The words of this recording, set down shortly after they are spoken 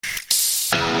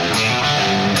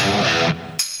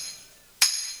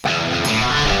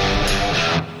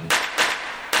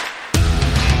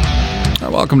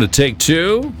Welcome to Take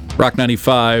Two, Rock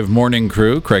 95 Morning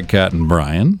Crew, Craig, Cat, and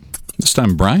Brian. This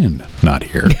time, Brian not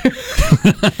here.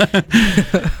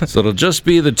 So it'll just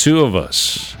be the two of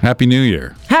us. Happy New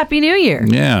Year. Happy New Year.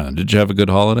 Yeah. Did you have a good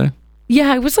holiday?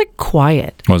 Yeah, it was like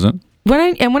quiet. Was it?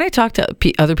 When I talked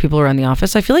to other people around the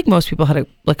office, I feel like most people had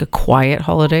a quiet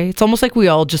holiday. It's almost like we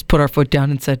all just put our foot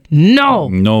down and said, no.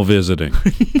 No visiting.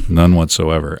 None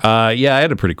whatsoever. Yeah, I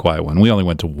had a pretty quiet one. We only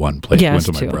went to one place. Yeah, we went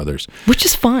to us too. my brother's. Which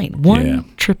is fine.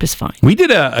 One trip is fine. We did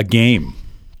a game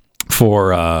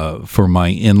for my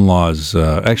in-laws.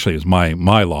 Actually, it was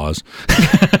my laws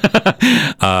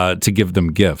to give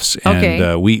them gifts,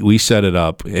 and we set it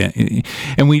up.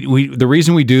 And we the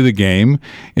reason we do the game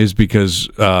is because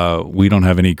we don't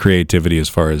have any creativity as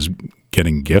far as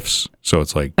getting gifts. So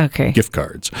it's like gift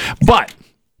cards, but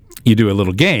you do a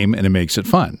little game and it makes it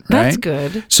fun. Right? That's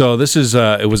good. So this is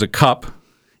it was a cup,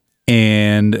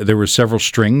 and there were several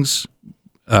strings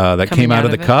that came out of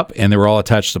the cup, and they were all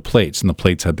attached to plates, and the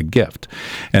plates had the gift.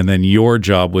 And then your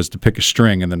job was to pick a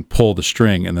string and then pull the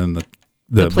string, and then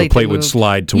the plate would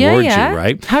slide towards you,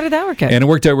 right? How did that work out? And it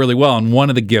worked out really well, and one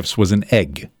of the gifts was an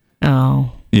egg.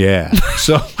 Oh. Yeah.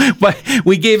 So, but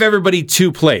we gave everybody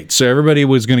 2 plates. So everybody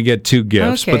was going to get 2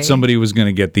 gifts, but somebody was going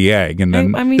to get the egg. And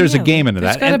then there's a game into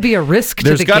that. There's got to be a risk to the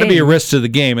game. There's got to be a risk to the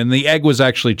game. And the egg was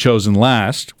actually chosen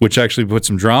last, which actually put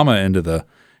some drama into the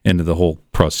whole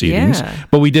proceedings. Yeah.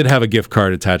 But we did have a gift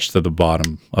card attached to the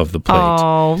bottom of the plate.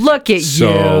 Oh, look at you.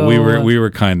 So we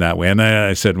were kind that way. And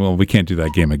I said, well, we can't do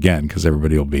that game again because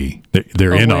everybody will be,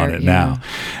 they're in on it now.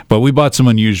 But we bought some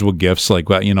unusual gifts. Like,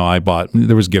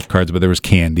 there was gift cards, but there was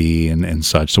candy and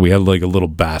such. So we had like a little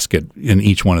basket in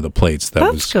each one of the plates.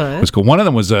 That's good. Was cool. One of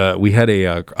them was, we had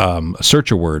a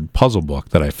search a word puzzle book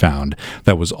that I found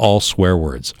that was all swear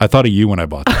words. I thought of you when I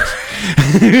bought this.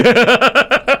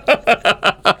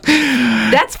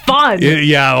 That's fun.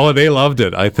 They loved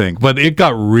it, I think. But it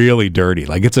got really dirty.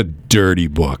 Like, it's a dirty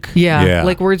book. Yeah.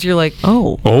 Like words you're like,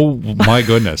 oh. Oh, my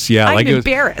goodness. Yeah. I'm like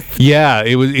embarrassed.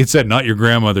 It said, not your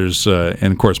grandmother's,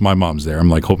 and of course, my mom's there. I'm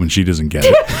like hoping she doesn't get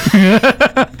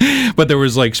it. But there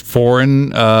was like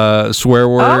foreign swear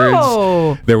words.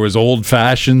 Oh. There was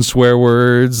old-fashioned swear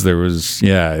words. There was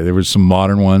some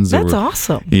modern ones. That's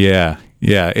awesome. Yeah.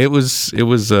 Yeah, it was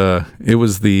the talk of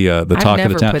the town.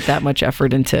 I've never put that much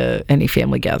effort into any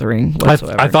family gathering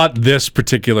whatsoever. I thought this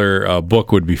particular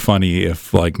book would be funny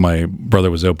if, like, my brother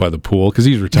was out by the pool because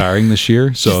he's retiring this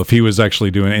year. So if he was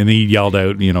actually doing, and he yelled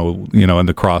out, in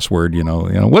the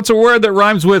crossword, what's a word that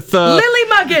rhymes with Lily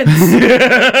Muggins?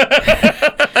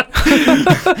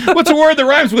 What's a word that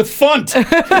rhymes with funt?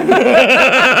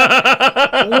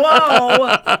 Whoa!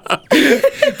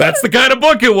 That's the kind of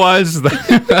book it was.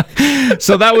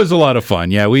 So that was a lot of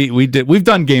fun. Yeah, we've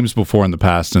done games before in the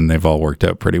past, and they've all worked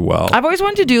out pretty well. I've always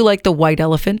wanted to do like the white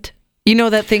elephant. You know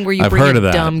that thing where you bring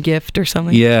a dumb gift or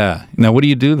something? Yeah. Now, what do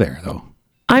you do there, though?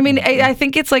 I mean, I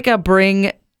think it's like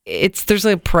there's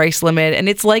a price limit, and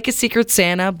it's like a Secret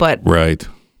Santa, but right.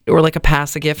 Or like a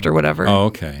pass-a-gift or whatever. Oh,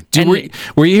 okay.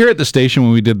 Were you here at the station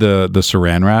when we did the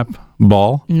Saran wrap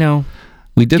ball? No.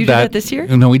 We did you do that this year?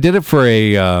 No, we did it for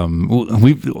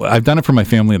I've done it for my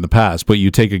family in the past, but you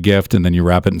take a gift and then you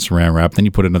wrap it in Saran wrap, then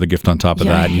you put another gift on top of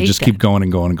that, and you just keep going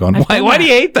and going and going. Why do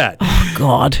you hate that? Oh,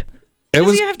 God.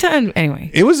 You have time. Anyway.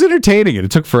 It was entertaining, and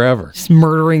it took forever. Just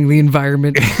murdering the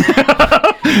environment.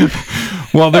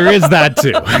 Well, there is that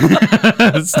too.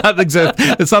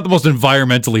 It's not the most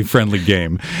environmentally friendly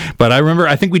game. But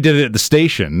I think we did it at the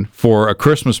station for a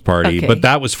Christmas party, but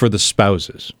that was for the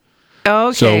spouses.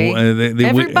 Okay. So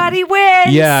everybody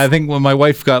wins. Yeah, I think my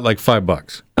wife got like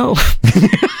 $5. Oh.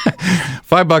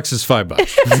 $5 is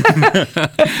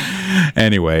 $5.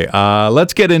 Anyway,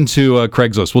 let's get into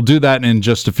Craigslist. We'll do that in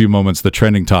just a few moments. The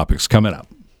trending topics coming up.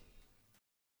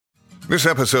 This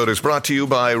episode is brought to you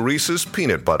by Reese's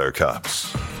Peanut Butter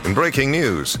Cups. In breaking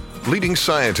news, leading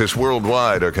scientists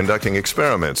worldwide are conducting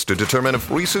experiments to determine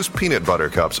if Reese's Peanut Butter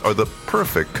Cups are the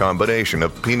perfect combination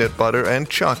of peanut butter and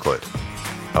chocolate.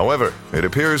 However, it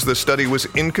appears the study was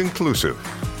inconclusive,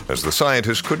 as the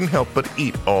scientists couldn't help but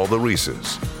eat all the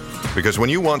Reese's. Because when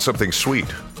you want something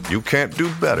sweet, you can't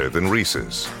do better than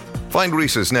Reese's. Find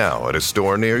Reese's now at a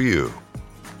store near you.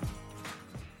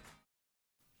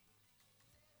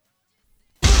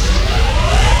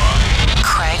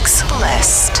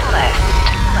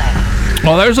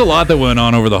 Well, there's a lot that went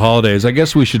on over the holidays. I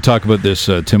guess we should talk about this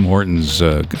Tim Hortons.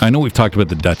 I know we've talked about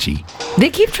the Dutchie. They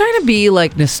keep trying to be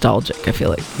like nostalgic, I feel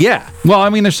like. Yeah. Well, I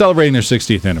mean, they're celebrating their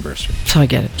 60th anniversary. So I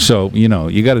get it. So,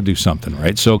 you got to do something,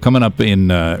 right? So coming up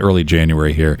in early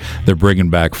January here, they're bringing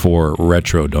back 4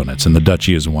 retro donuts, and the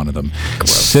Dutchie is one of them.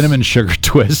 Gross. Cinnamon Sugar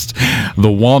Twist,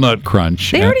 the Walnut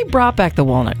Crunch. They already brought back the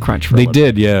Walnut Crunch for a They little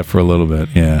did, yeah, for a little bit.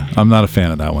 Yeah. I'm not a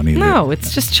fan of that one either. No,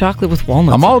 it's just chocolate with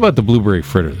walnuts. I'm all about the blueberry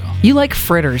fritter, though. You like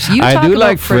fritters. You I talk do about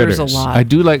like fritters a lot. I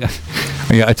do like.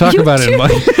 Yeah, I talk You about it in do. my.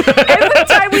 Every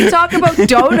time we talk about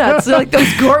donuts, like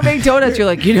those gourmet donuts, you're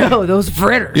like, those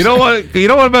fritters. You know what? You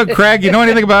know what about Craig? You know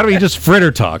anything about him? He just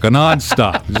fritter talk,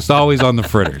 nonstop, just always on the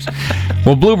fritters.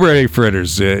 Well, blueberry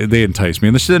fritters, they entice me,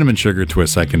 and the cinnamon sugar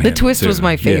twist I can. The twist was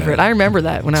my favorite. Yeah. I remember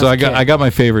that when I was. So a kid. I got my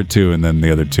favorite 2, and then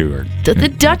the other 2 are. The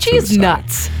Dutchie is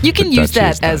nuts. You can The use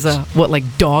Dutchie is that as nuts. like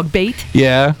dog bait.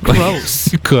 Yeah,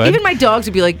 Gross. You could. Even my dogs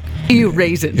would be like, "Ew,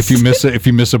 raisins." If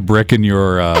you miss a brick in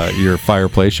your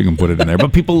fireplace, you can put it in there.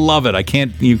 But people love it.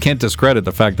 You can't discredit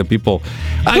the fact that people.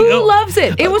 Who loves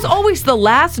it? It was always the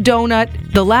last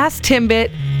donut, the last Timbit.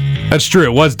 That's true.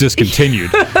 It was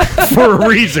discontinued for a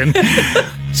reason.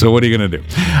 So what are you going to do?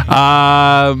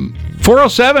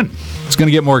 407. It's going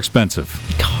to get more expensive.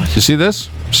 God. You see this?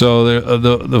 So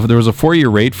there was a 4-year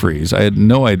rate freeze. I had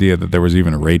no idea that there was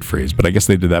even a rate freeze, but I guess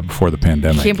they did that before the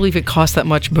pandemic. I can't believe it cost that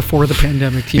much before the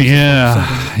pandemic.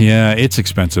 Yeah, it's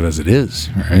expensive as it is,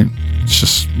 right? It's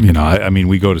just, I mean,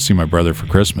 we go to see my brother for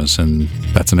Christmas, and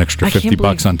that's an extra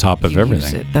 $50 on top of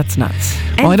everything. That's nuts.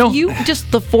 And Well, I don't. You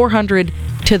just the 400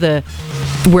 to the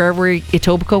wherever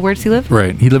Etobicoke. Where does he live?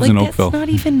 Right, he lives in Oakville. It's not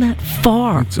even that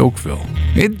far. It's Oakville.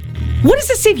 What does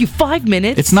it save you? 5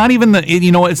 minutes? It's not even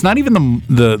it's not even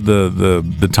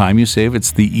the time you save.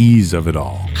 It's the ease of it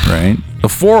all, right? The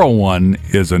 401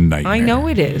 is a nightmare. I know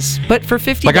it is, but for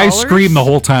 $50, Like I scream the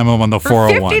whole time I'm on the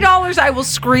 401. For $50, I will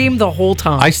scream the whole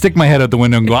time. I stick my head out the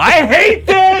window and go, I hate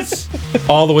this,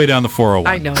 all the way down the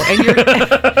 401. I know,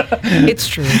 and it's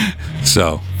true.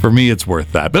 So for me, it's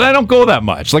worth that. But I don't go that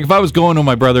much. Like if I was going to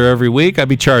my brother every week, I'd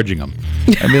be charging him.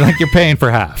 I'd be like, you're paying for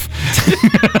half.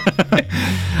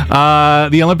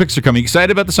 The Olympics are coming. Excited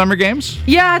about the summer games?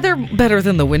 Yeah, they're better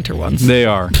than the winter ones. They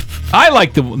are. I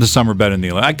like the summer better than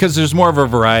the Olympics because there's more of a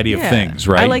variety of things,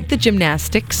 right? I like the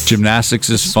gymnastics. Gymnastics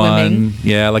is swimming. fun.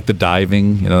 Yeah, I like the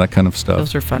diving, that kind of stuff.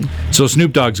 Those are fun. So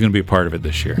Snoop Dogg's going to be a part of it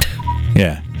this year.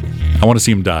 Yeah. I want to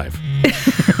see him dive.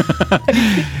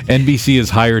 NBC has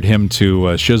hired him to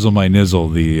shizzle my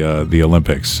nizzle the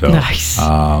Olympics. So, nice.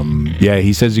 Yeah,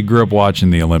 he says he grew up watching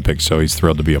the Olympics, so he's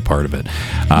thrilled to be a part of it.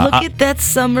 Look at that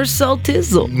somersault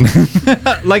tizzle.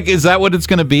 Like, is that what it's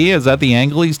going to be? Is that the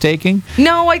angle he's taking?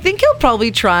 No, I think he'll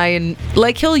probably try and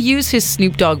he'll use his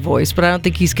Snoop Dogg voice, but I don't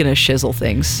think he's going to shizzle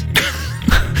things.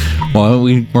 Well,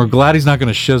 we're glad he's not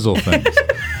going to shizzle things.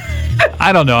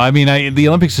 I don't know. I mean, the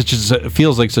Olympics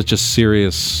feels like such a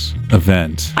serious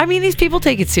event. I mean, these people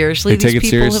take it seriously. They take these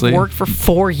it people seriously? have worked for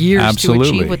 4 years Absolutely.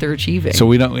 to achieve what they're achieving. So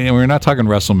we're not talking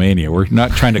WrestleMania. We're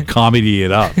not trying to comedy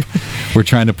it up. We're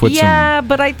trying to put some.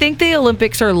 But I think the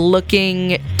Olympics are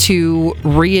looking to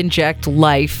re-inject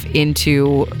life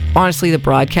into, honestly, the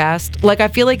broadcast. Like, I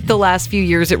feel like the last few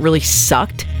years it really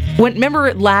sucked.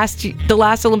 Remember the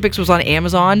last Olympics was on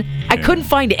Amazon? I couldn't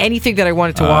find anything that I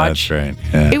wanted to watch. That's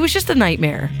right. Yeah. It was just a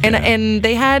nightmare. And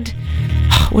they had,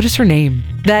 what is her name?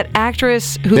 That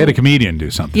actress who... They had a comedian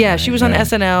do something. Yeah, right? she was on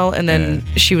SNL, and then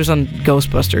she was on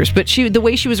Ghostbusters. But the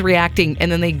way she was reacting,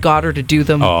 and then they got her to do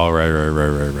them. Oh,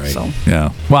 right. So.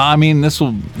 Yeah. Well, I mean, this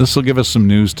will give us some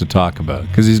news to talk about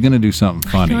because he's going to do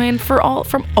something funny. And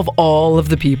of all of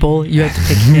the people, you have to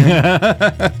pick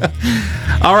him.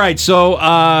 All right, so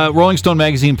Rolling Stone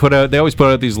magazine they always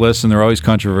put out these lists, and they're always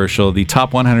controversial. The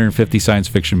top 150 science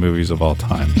fiction movies of all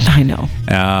time. I know.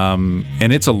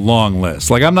 And it's a long list.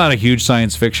 Like, I'm not a huge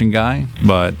science fiction guy,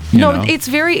 but you know. It's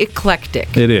very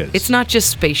eclectic. It is. It's not just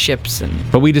spaceships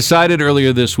But we decided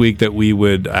earlier this week that we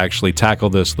would actually tackle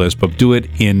this list, but do it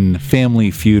in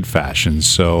Family Feud fashion.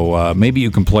 So maybe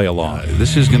you can play along.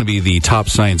 This is going to be the top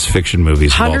science fiction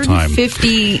movies of all time.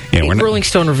 150. Rolling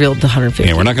Stone revealed the 150.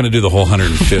 Yeah, we're not going to do the whole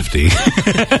 150.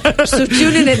 So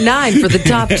tune in at 9 for the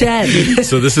top 10.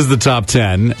 So this is the top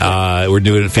 10. We're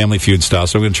doing it Family Feud style.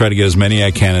 So I'm going to try to get as many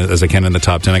as I can in the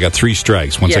top 10. I got 3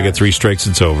 strikes. Once I get 3 strikes,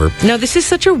 it's over. Now, this is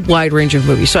such a wide range of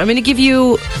movies. So I'm going to give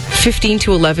you 15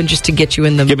 to 11 just to get you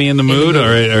in the... Get me in the mood? All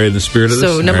right, the spirit of this?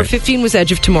 So number 15 was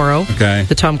Edge of Tomorrow. Okay.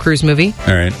 The Tom Cruise movie.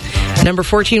 All right. Number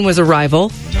 14 was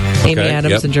Arrival. Amy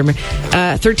Adams and German.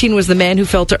 13 was The Man Who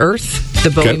Fell to Earth, the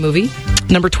Bowie movie.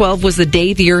 Number 12 was The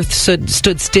Day the Earth Stood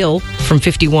Still from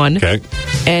 51. Okay.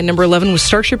 And number 11 was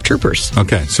Starship Troopers.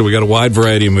 Okay, so we got a wide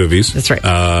variety of movies. That's right.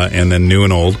 And then new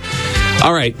and old.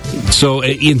 All right. So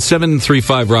in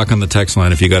 735 Rock on the text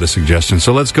line, if you got a suggestion.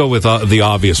 So let's go with the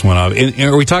obvious one.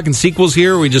 Are we talking sequels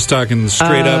here, or are we just talking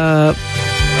straight up?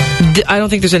 I don't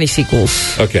think there's any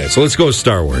sequels. Okay, so let's go with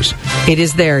Star Wars. It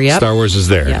is there, yep. Star Wars is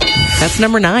there. Yep. That's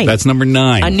number 9. That's number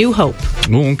 9. A New Hope.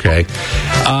 Oh, okay.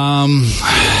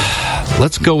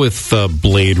 Let's go with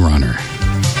Blade Runner.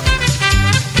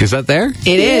 Is that there?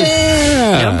 It is.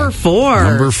 Yeah. Number 4.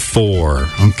 Number 4.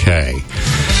 Okay.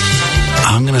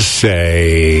 I'm going to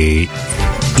say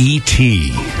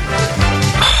E.T.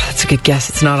 That's a good guess.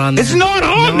 It's not on there. It's not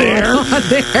on there? Not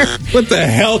there. What the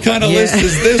hell kind of list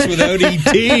is this without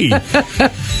E.T.?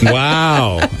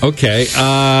 Wow. Okay.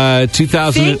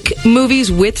 2000. Think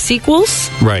movies with sequels.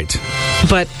 Right.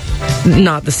 But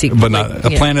not the sequel. But not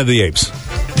Planet of the Apes.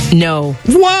 No.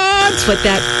 What? But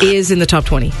that is in the top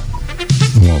 20.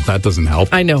 Well, that doesn't help.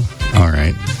 I know. All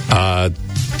right.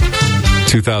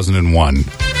 2001.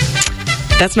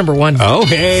 That's number 1. Oh,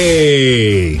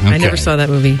 hey. Okay. I never saw that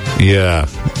movie. Yeah.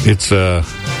 It's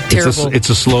terrible. It's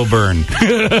a slow burn.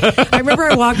 I remember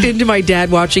I walked into my dad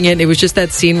watching it, and it was just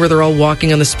that scene where they're all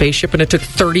walking on the spaceship, and it took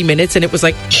 30 minutes, and it was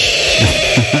like...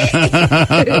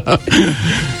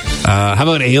 How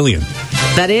about Alien?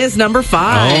 That is number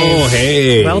 5. Oh,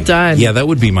 hey. Well done. Yeah, that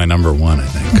would be my number 1, I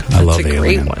think. I love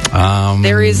Alien. That's a great one.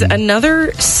 There is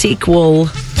another sequel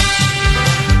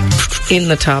in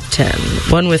the top 10.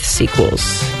 One with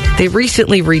sequels. They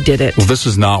recently redid it. Well, this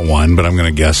is not one, but I'm going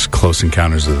to guess Close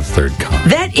Encounters of the Third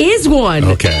Kind. That is one.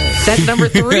 Okay. That's number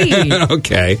 3.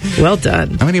 Okay. Well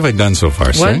done. How many have I done so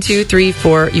far? 1, 2, 3,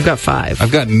 4. You've got 5.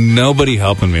 I've got nobody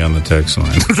helping me on the text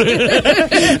line.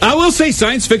 I will say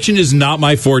science fiction is not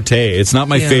my forte. It's not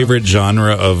my favorite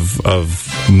genre of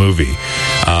movie.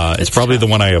 It's probably the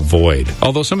one I avoid.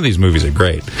 Although some of these movies are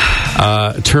great.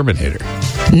 Terminator.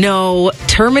 No,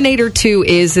 Terminator 2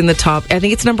 is in the top. I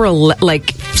think it's number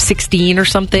 16 or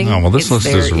something. Oh, well, this list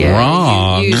is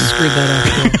wrong. You screwed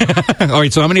that up. All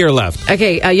right, so how many are left?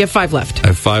 Okay, you have 5 left. I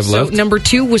have 5 left. So number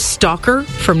 2 was Stalker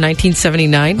from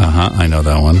 1979. I know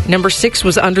that one. Number 6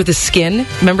 was Under the Skin.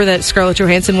 Remember that Scarlett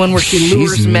Johansson one where she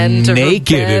lures men to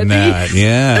naked her bed? in that.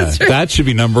 Yeah, right. That should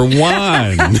be number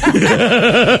 1.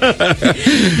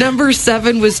 Number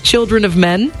 7 was Children of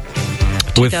Men.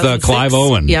 With Clive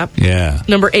Owen. Yep. Yeah.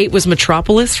 Number 8 was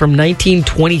Metropolis from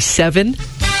 1927.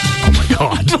 Oh, my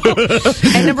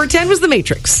God. And number 10 was The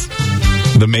Matrix.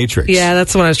 The Matrix. Yeah,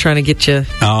 that's the one I was trying to get you.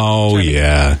 Oh,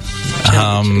 yeah.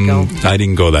 I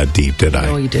didn't go that deep, did I?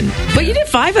 No, you didn't. But you did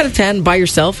 5 out of 10 by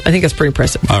yourself. I think that's pretty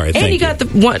impressive. All right, and you got the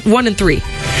 1 and 3.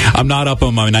 I'm not up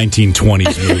on my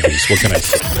 1920s movies. What can I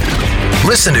say?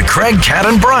 Listen to Craig, Kat,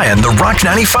 and Brian, the Rock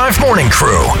 95 Morning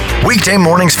Crew. Weekday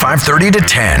mornings 5:30 to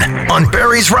 10 on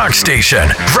Barrie's Rock Station,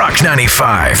 Rock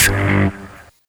 95.